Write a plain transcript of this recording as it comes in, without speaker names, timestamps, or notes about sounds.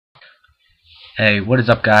Hey, what is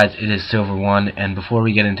up guys? It is silverone, and before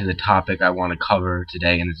we get into the topic I want to cover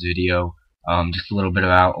today in this video, just a little bit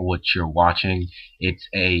about what you're watching. It's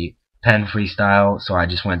a pen freestyle, so I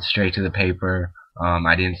just went straight to the paper.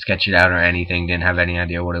 I didn't sketch it out or anything, didn't have any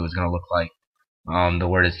idea what it was going to look like. The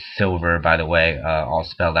word is silver, by the way, all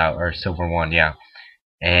spelled out, or silverone, yeah.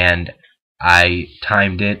 And I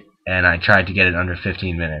timed it, and I tried to get it under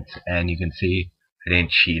 15 minutes, and you can see I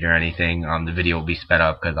didn't cheat or anything. The video will be sped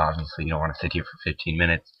up because obviously you don't want to sit here for 15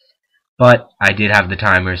 minutes. But I did have the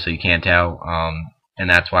timer, so you can't tell. And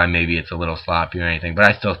that's why maybe it's a little sloppy or anything. But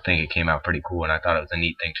I still think it came out pretty cool, and I thought it was a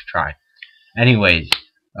neat thing to try. Anyways,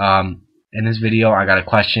 in this video, I got a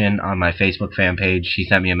question on my Facebook fan page. He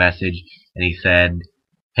sent me a message, and he said,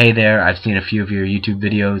 "Hey there, I've seen a few of your YouTube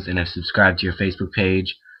videos and have subscribed to your Facebook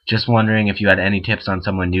page. Just wondering if you had any tips on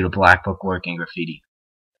someone new to black book work and graffiti."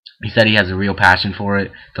 He said he has a real passion for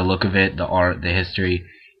it, the look of it, the art, the history.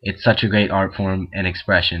 It's such a great art form and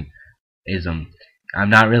expression. I'm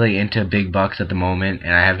not really into big bucks at the moment,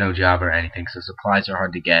 and I have no job or anything, so supplies are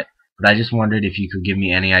hard to get. But I just wondered if you could give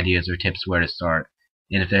me any ideas or tips where to start,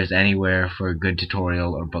 and if there's anywhere for a good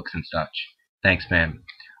tutorial or books and such. Thanks, man.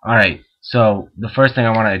 Alright, so the first thing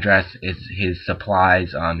I want to address is his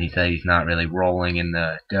supplies. He said he's not really rolling in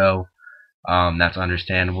the dough. That's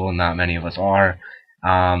understandable. Not many of us are.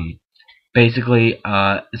 Basically,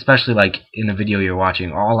 especially like in the video you're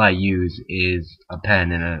watching, all I use is a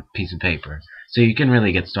pen and a piece of paper. So you can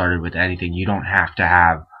really get started with anything. You don't have to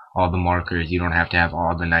have all the markers. You don't have to have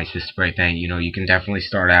all the nicest spray paint. You know, you can definitely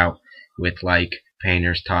start out with like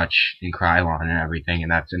painter's touch and Krylon and everything,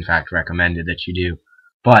 and that's in fact recommended that you do.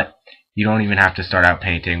 But you don't even have to start out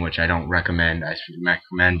painting, which I don't recommend. I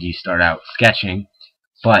recommend you start out sketching.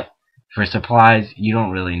 But for supplies, you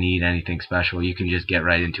don't really need anything special. You can just get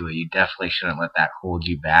right into it. You definitely shouldn't let that hold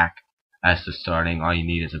you back as to starting. All you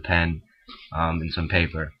need is a pen and some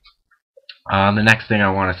paper. The next thing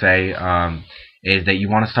I want to say is that you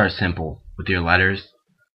want to start simple with your letters.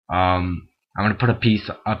 I'm going to put a piece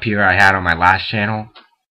up here I had on my last channel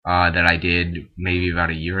that I did maybe about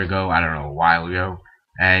a year ago. I don't know, a while ago.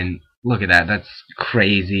 And look at that. That's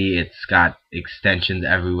crazy. It's got extensions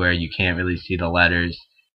everywhere. You can't really see the letters.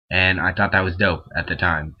 And I thought that was dope at the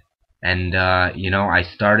time. And, you know, I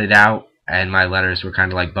started out and my letters were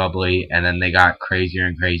kind of like bubbly, and then they got crazier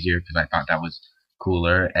and crazier because I thought that was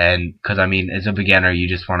cooler. And because, I mean, as a beginner, you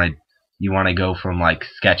just want to go from like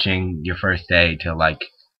sketching your first day to like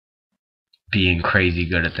being crazy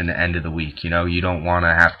good at the end of the week. You know, you don't want to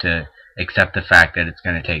have to accept the fact that it's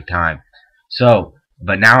going to take time. So,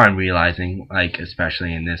 but now I'm realizing, like,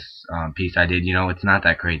 especially in this piece I did, you know, it's not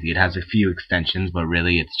that crazy. It has a few extensions, but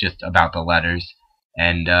really it's just about the letters,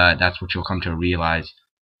 and that's what you'll come to realize.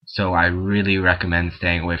 So I really recommend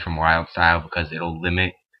staying away from wild style because it'll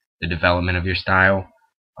limit the development of your style.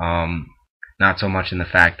 Not so much in the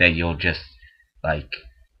fact that you'll just, like,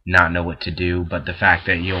 not know what to do, but the fact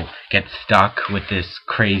that you'll get stuck with this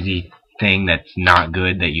crazy thing that's not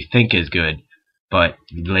good, that you think is good, but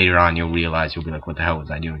later on you'll realize, you'll be like, what the hell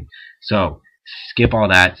was I doing? So skip all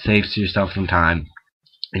that, save yourself some time,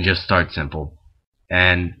 and just start simple.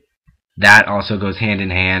 And that also goes hand in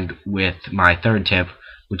hand with my third tip,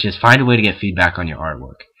 which is find a way to get feedback on your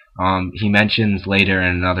artwork. He mentions later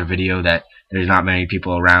in another video that there's not many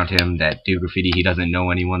people around him that do graffiti. He doesn't know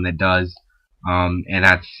anyone that does. And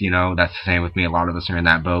that's, you know, that's the same with me. A lot of us are in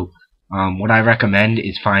that boat. What I recommend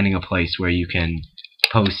is finding a place where you can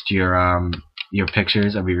post your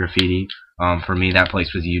pictures of your graffiti. For me, that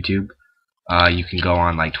place was YouTube. You can go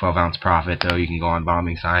on like 12 Ounce Profit, though. You can go on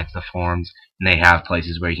Bombing Science, the forums, and they have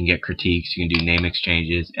places where you can get critiques. You can do name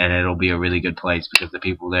exchanges, and it'll be a really good place because the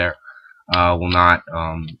people there will not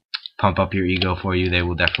pump up your ego for you. They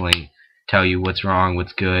will definitely tell you what's wrong,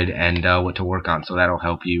 what's good, and what to work on. So that'll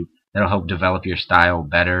help you. That'll help develop your style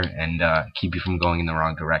better and keep you from going in the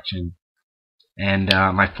wrong direction. And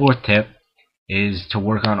my fourth tip is to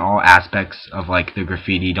work on all aspects of like the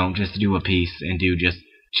graffiti. Don't just do a piece and do just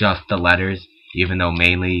the letters, even though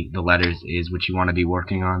mainly the letters is what you want to be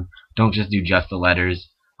working on. Don't just do just the letters.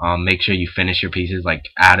 Make sure you finish your pieces, like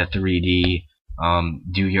add a 3D,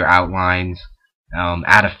 do your outlines,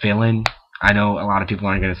 add a fill-in. I know a lot of people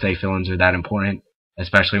aren't going to say fill-ins are that important,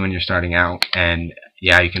 especially when you're starting out. And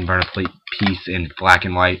yeah, you can burn a piece in black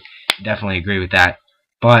and white. Definitely agree with that.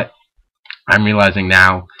 But I'm realizing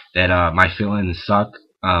now that my fill-ins suck.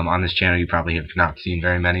 On this channel you probably have not seen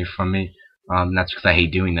very many from me. That's because I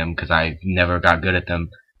hate doing them, because I never got good at them,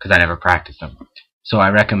 because I never practiced them. So I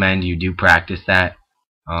recommend you do practice that,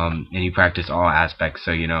 and you practice all aspects,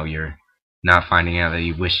 so you know you're not finding out that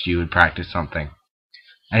you wished you would practice something.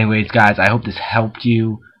 Anyways guys, I hope this helped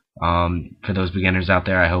you. For those beginners out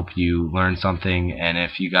there, I hope you learned something, and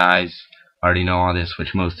if you guys already know all this,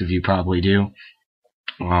 which most of you probably do,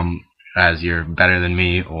 as you're better than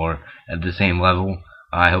me or at the same level,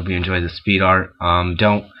 I hope you enjoy the speed art.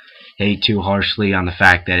 Don't hate too harshly on the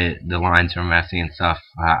fact that the lines are messy and stuff.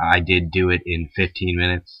 I did do it in 15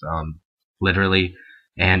 minutes, literally,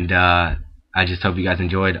 and I just hope you guys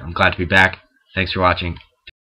enjoyed. I'm glad to be back. Thanks for watching.